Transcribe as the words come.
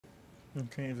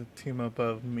Okay, the team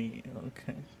above me.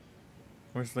 Okay.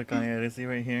 Where's the guy at? Is he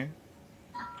right here?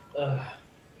 Uh,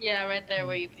 Yeah, right there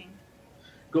where you ping.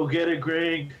 go get it,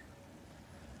 Greg.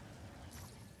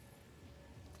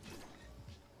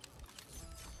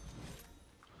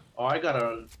 Oh, I got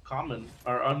a common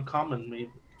or uncommon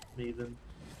maven.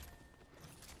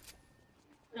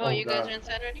 Oh, Oh you guys are god.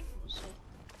 inside already?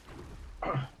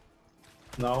 Oh, shit.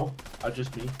 No,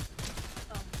 just me.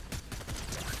 Oh.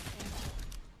 Okay.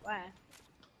 Why?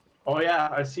 Oh yeah,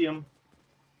 I see him.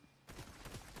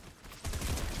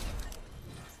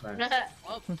 Nice.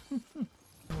 Oh.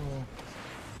 Oh.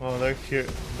 Oh, they're here.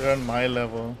 They're on my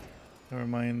level. Never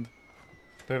mind.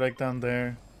 They're like down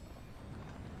there.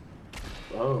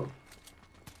 Oh.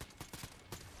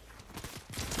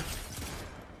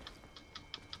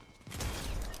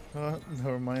 Oh,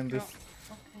 never mind Oh, this.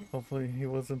 okay. Hopefully he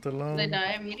wasn't They alone.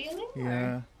 die immediately?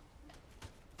 Yeah.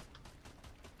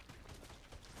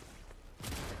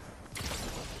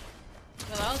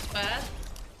 Well, that was bad.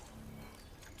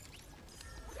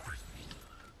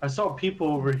 I saw people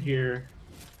over here.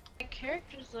 My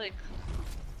character's like...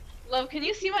 Love, can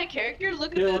you see my character?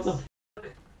 Look at Yeah, what this. the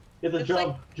f? Get the It's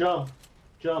jump,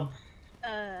 jump.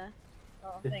 Oh,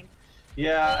 thanks.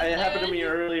 Yeah, it happened to me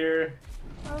earlier.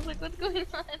 I was like, what's going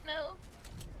on? No.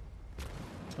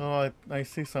 Oh, I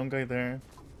see some guy there.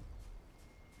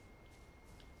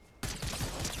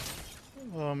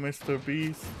 Oh, Mr.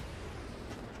 Beast.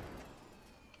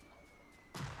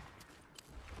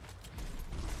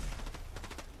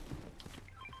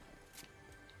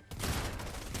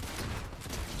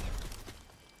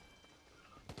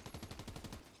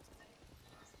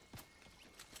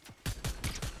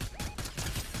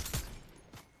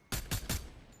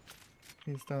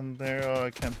 He's down there. Oh,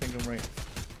 I can't think of him right.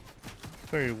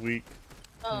 Very weak.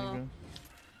 There Oh. you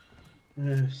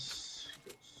Yes.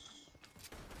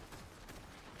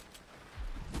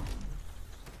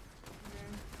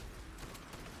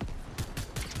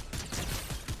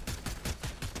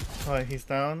 go. Oh, he's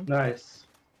down. Nice.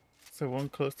 Is there one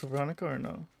close to Veronica or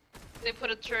no? They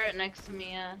put a turret next to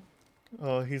me, yeah.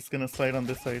 Oh, he's gonna slide on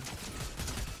this side.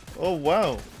 Oh,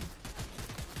 wow.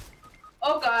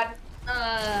 Oh god.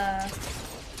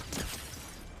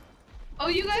 Oh,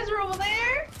 you guys are over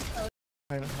there?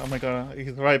 Oh my god,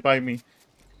 he's right by me.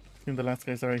 I think the last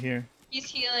guy's right here. He's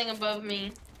healing above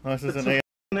me. Oh, this is It's an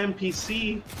A. an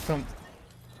NPC. Some.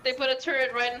 They put a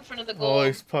turret right in front of the Oh, goal.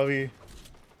 he's probably.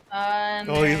 And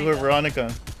Oh, he's with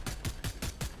Veronica.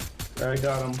 I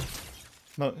got him.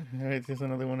 No, right, there's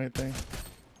another one right there.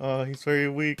 Oh, he's very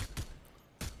weak.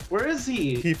 Where is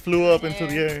he? He flew up into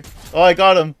the air. Oh, I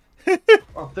got him.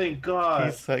 Oh, thank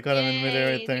God. I got him in midair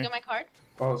right Did you there. get my card?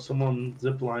 Oh, someone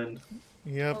ziplined.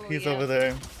 Yep, Oh, he's yeah. over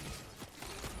there.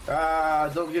 Ah,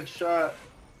 don't get shot.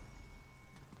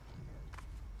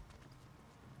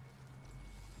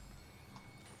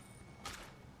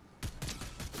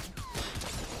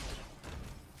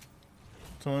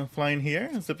 Someone flying here?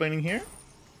 Ziplining here?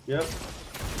 Yep.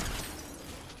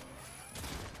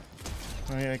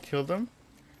 Alright, I killed him.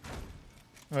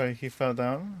 Alright, he fell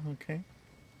down. Okay.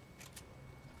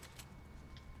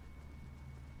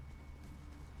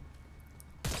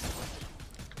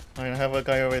 Alright, I have a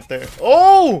guy right there.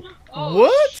 Oh! Oh,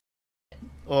 What?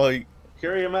 Oh,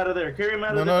 Carry him out of there. Carry him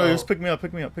out no, of there. no, Oh. just pick me up,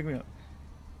 pick me up, pick me up.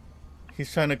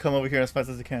 He's trying to come over here as fast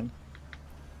as he can.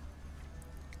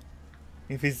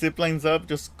 If he ziplines up,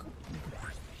 just... Do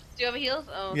you have heals?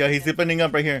 Oh. Yeah, he's okay. ziplining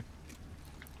up right here.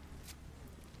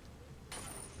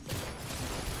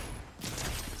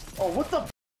 Oh, what the?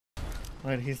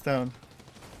 Alright, he's down.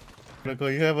 Look,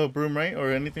 you have a broom, right?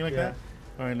 Or anything like Yeah. that?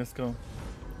 Alright, let's go.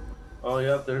 Oh,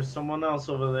 yep. There's someone else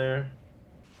over there.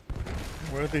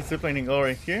 Where are they ziplining? Oh,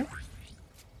 right here?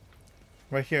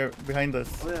 Right here, behind us.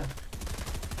 Oh yeah.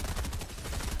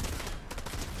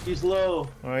 He's low.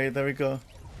 Alright, there we go.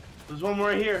 There's one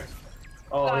right here.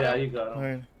 Oh Got yeah, him. you got him.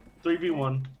 Alright.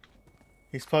 3v1.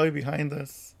 He's probably behind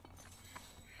us.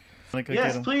 Like, I Yes,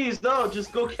 get him. please. No,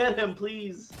 just go get him,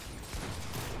 please.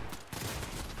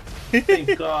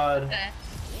 Thank God. Okay.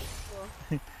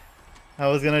 Cool. I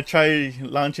was gonna try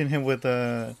launching him with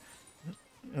the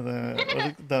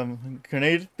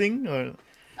grenade thing, or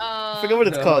I forget what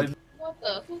it's No, called. What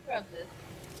the? Who grabbed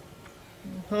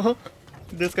this?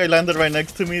 This guy landed right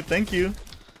next to me. Thank you.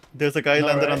 There's a guy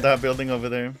landed on Alright. that building over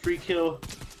there. Free kill.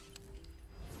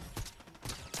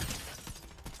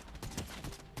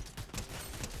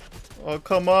 Oh,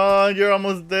 come on, you're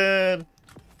almost dead.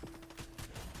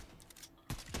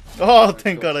 Oh,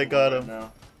 thank God I got him.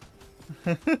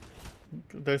 Right now.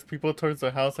 There's people towards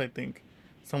the house, I think.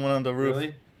 Someone on the roof.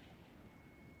 Really?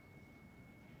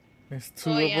 There's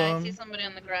two Oh of yeah, I them. see somebody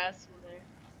on the grass over there.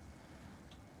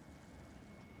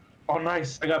 Oh,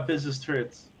 nice. I got business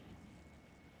turrets.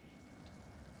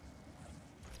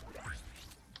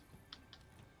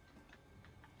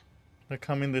 They're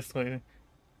coming this way.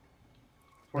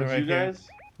 Towards right you here. guys?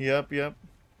 Yep, yep.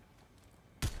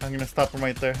 I'm gonna stop him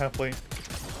right there, halfway.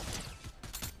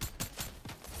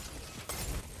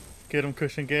 Get him,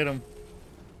 Christian, get him.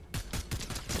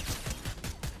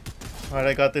 Alright,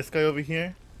 I got this guy over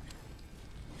here.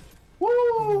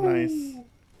 Woo! Nice.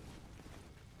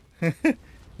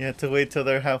 You have to wait till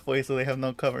they're halfway so they have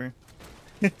no cover.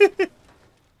 Where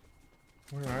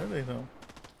are they though?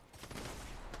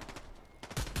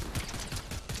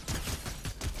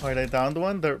 Alright, I downed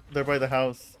one. They're by the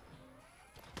house.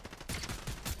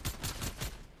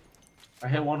 I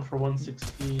hit one for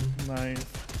 116. Nice.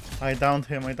 I downed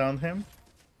him.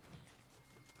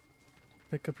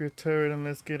 Pick up your turret and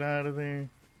let's get out of there.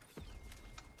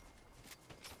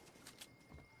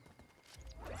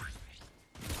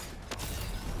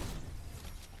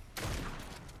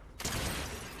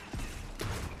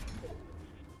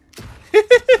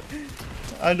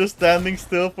 I'm just standing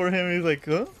still for him. He's like,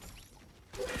 huh?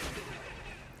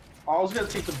 I was gonna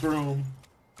take the broom.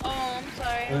 Oh, I'm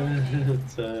sorry.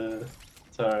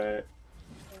 It's alright.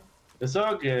 It's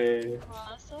okay. Oh,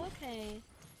 that's okay.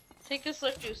 Take this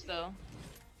slip juice though.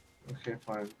 Okay,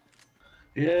 fine.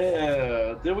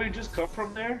 Yeah. Did we just come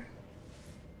from there?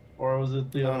 Or was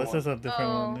it the No, other this one? is a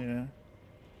different Oh. one. Yeah.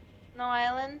 No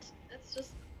island. It's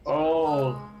just.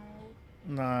 Oh.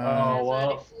 Nah. Oh, Guys well.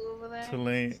 already flew over there. Too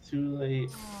late. It's too late.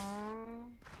 Aw.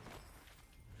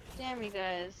 Damn you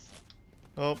guys.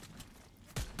 Oh.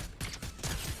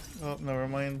 Oh, never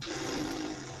mind.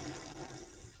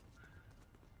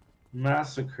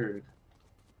 Massacred.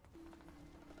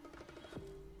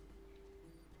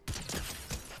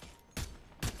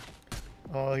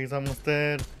 Oh, he's almost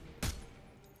dead.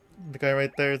 The guy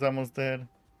right there is almost dead.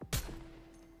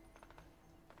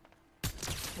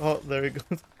 Oh, there he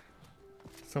goes.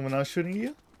 Someone else shooting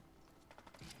you?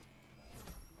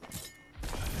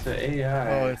 It's the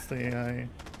AI. Oh, it's the AI.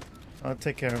 I'll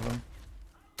take care of him.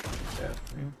 Yeah,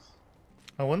 thanks.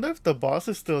 I wonder if the boss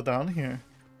is still down here.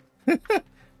 Do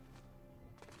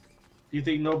you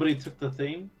think nobody took the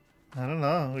thing? I don't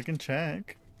know. We can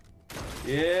check.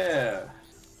 Yeah.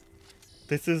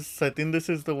 I think this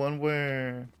is the one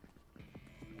where...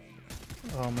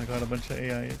 Oh my god, a bunch of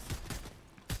AIs.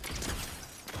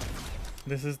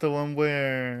 This is the one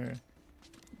where...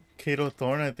 Kado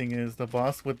Thorne, I think, is the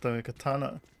boss with the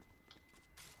katana.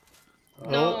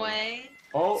 No Oh. way.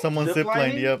 Oh, Someone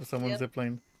ziplined. ziplining? Yep, someone Yep.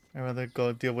 ziplined. I'd rather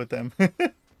go deal with them.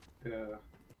 Yeah.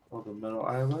 Oh, the metal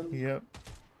island? Yep.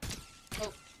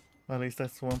 Oh. At least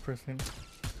that's one person.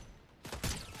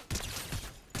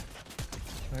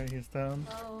 Alright, he's down.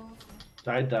 Oh.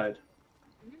 Died.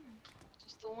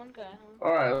 Just the one guy, huh?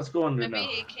 Alright, let's go under Maybe now.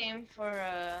 he came for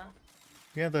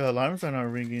Yeah, the alarms are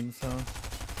not ringing, so...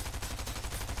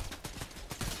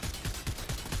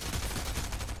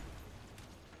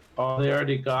 Oh, they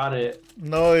already got it.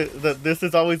 No, this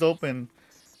is always open.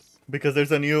 Because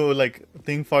there's a new, like,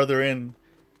 thing farther in.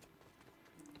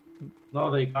 No,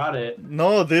 they got it.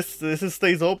 No,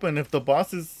 stays open. If the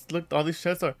boss is... Look, all these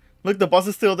chests are... Look, the boss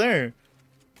is still there.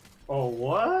 Oh,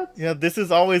 what? Yeah, this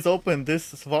is always open.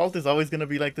 This vault is always gonna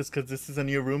be like this because this is a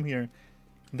new room here.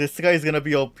 This guy is gonna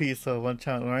be OP, so watch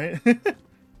out, right?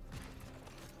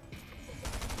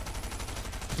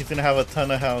 He's gonna have a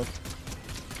ton of health.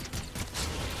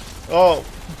 Oh!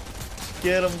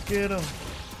 Get him, get him.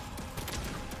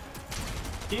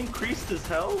 He increased his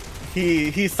health?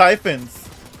 He siphons.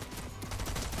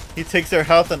 He takes their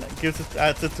health and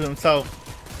adds it to himself.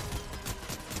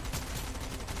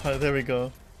 Oh, there we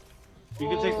go. You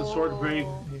can take the sword break.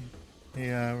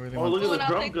 Yeah, I really Oh, want look Oh, at the now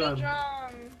drum take the gun.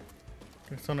 drum.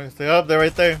 There's someone to stay up. They're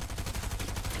right there.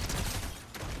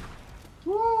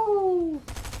 Woo!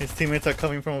 His teammates are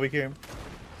coming from over here.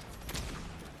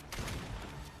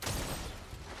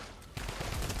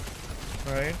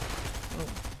 Alright. Oh.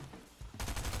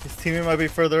 His teammate might be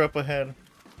further up ahead.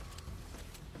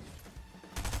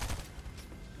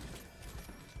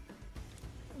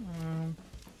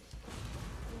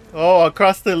 Oh,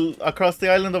 across the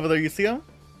island over there, you see him?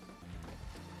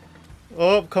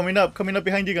 Oh, coming up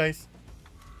behind you guys.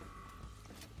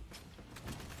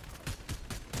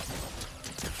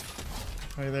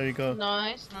 Alright, there you go.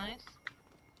 Nice, nice.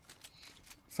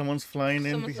 Someone's flying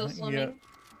in Someone's still behind. Yeah. swimming.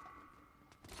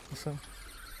 What's up?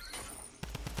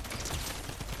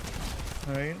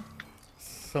 Alright.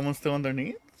 Someone's still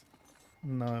underneath?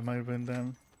 No, it might have been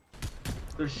them.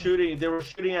 They're shooting. They were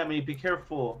shooting at me. Be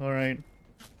careful. Alright.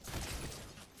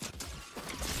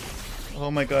 Oh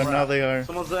my god, now Crap. they are.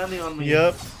 Someone's landing on me.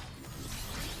 Yep.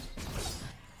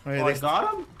 Alright, Oh, I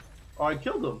got him? Oh, I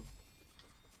killed him.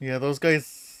 yeah, those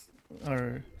guys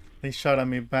are. They shot at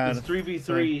me bad. It's 3v3.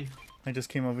 Sorry. I just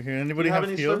came over here. Do Anybody you have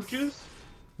have any heals? slurp juice?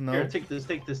 No. Here, take this,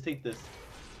 take this, take this.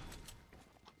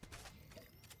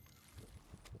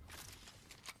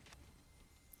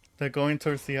 They're going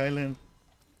towards the island.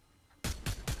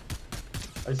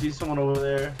 I see someone over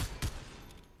there.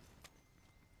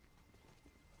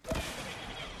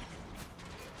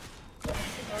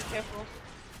 Oh, careful.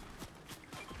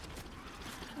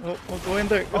 Oh, we'll go in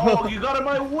there. Oh, you got in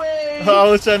my way! I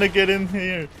was trying to get in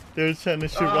here. They were trying to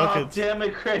shoot Oh, rockets. damn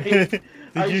it, Craig. Did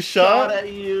I you shot shot?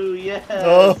 at you, yes.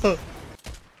 Oh.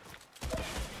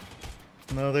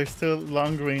 No, they're still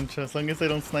long range. As long as they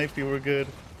don't snipe you, we're good.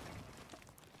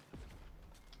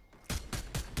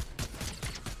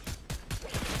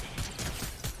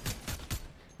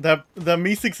 The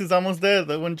Mi-6 is almost there.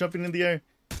 The one jumping in the air.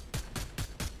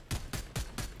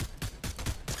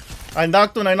 I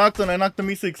knocked one. I knocked one. I knocked the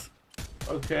Mi-6.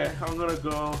 Okay, I'm gonna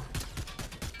go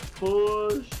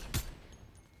push.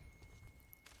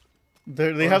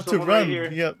 They Oh, have to someone right run. here.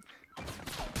 Yep.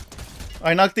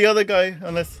 I knocked the other guy.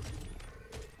 Unless.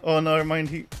 Oh, never mind.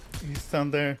 He's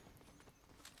down there.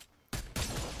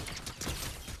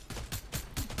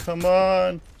 Come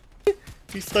on.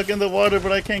 He's stuck in the water,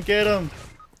 but I can't get him.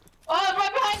 Oh, I'm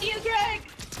right behind you, Greg!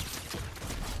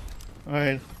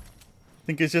 Alright. I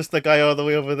think it's just the guy all the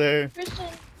way over there. Christian.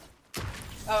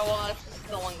 Oh, well, that's just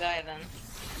the one guy then.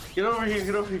 Get over here,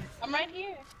 get over here. I'm right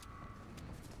here.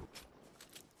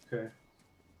 Okay.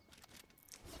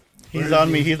 He's Where on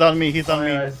is me. he? He's on me. He's on Oh,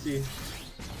 me. yeah, I see.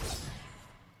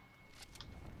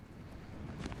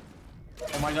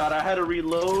 Oh my god, I had to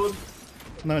reload.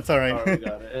 No, it's alright. Alright, we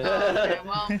got it. Oh, okay,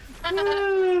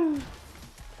 well.